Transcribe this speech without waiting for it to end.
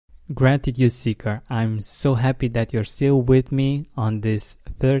Gratitude Seeker. I'm so happy that you're still with me on this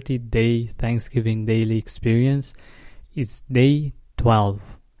 30-day Thanksgiving daily experience. It's day 12,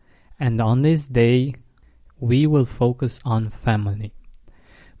 and on this day, we will focus on family.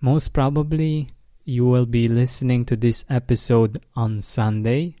 Most probably, you will be listening to this episode on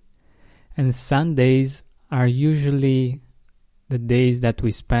Sunday, and Sundays are usually the days that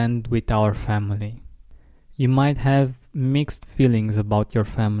we spend with our family. You might have mixed feelings about your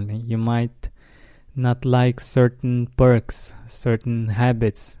family. You might not like certain perks, certain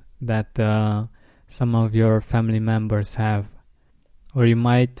habits that some of your family members have. Or you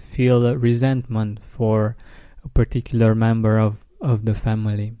might feel resentment for a particular member of the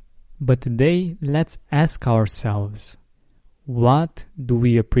family. But today, let's ask ourselves, what do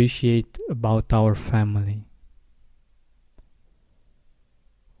we appreciate about our family?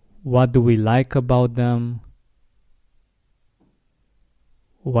 What do we like about them?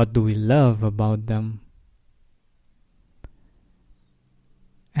 What do we love about them?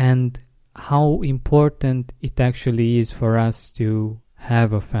 And how important it actually is for us to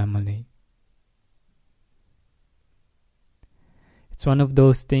have a family. It's one of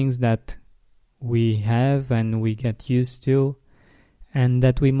those things that we have and we get used to, and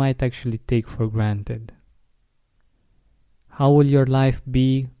that we might actually take for granted. How will your life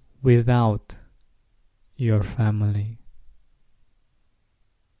be without your family?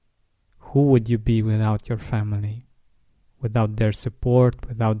 Who would you be without your family? Without their support,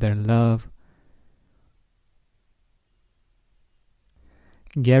 without their love?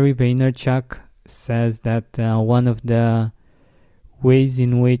 Gary Vaynerchuk says that one of the ways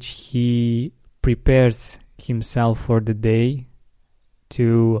in which he prepares himself for the day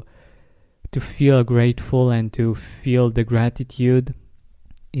to feel grateful and to feel the gratitude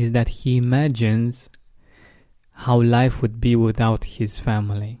is that he imagines how life would be without his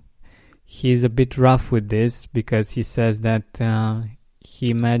family. He's a bit rough with this because he says that he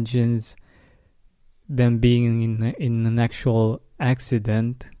imagines them being in an actual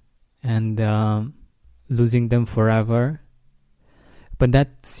accident and losing them forever. But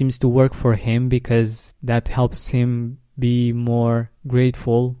that seems to work for him because that helps him be more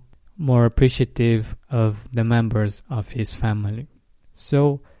grateful, more appreciative of the members of his family.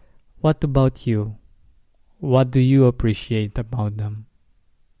 So, what about you? What do you appreciate about them?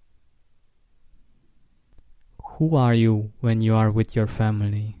 Who are you when you are with your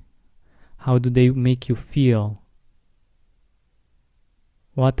family? How do they make you feel?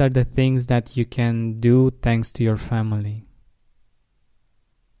 What are the things that you can do thanks to your family?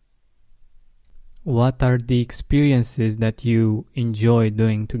 What are the experiences that you enjoy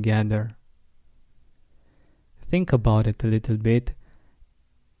doing together? Think about it a little bit,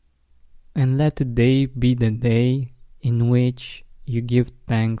 and let today be the day in which you give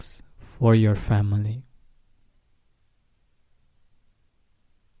thanks for your family.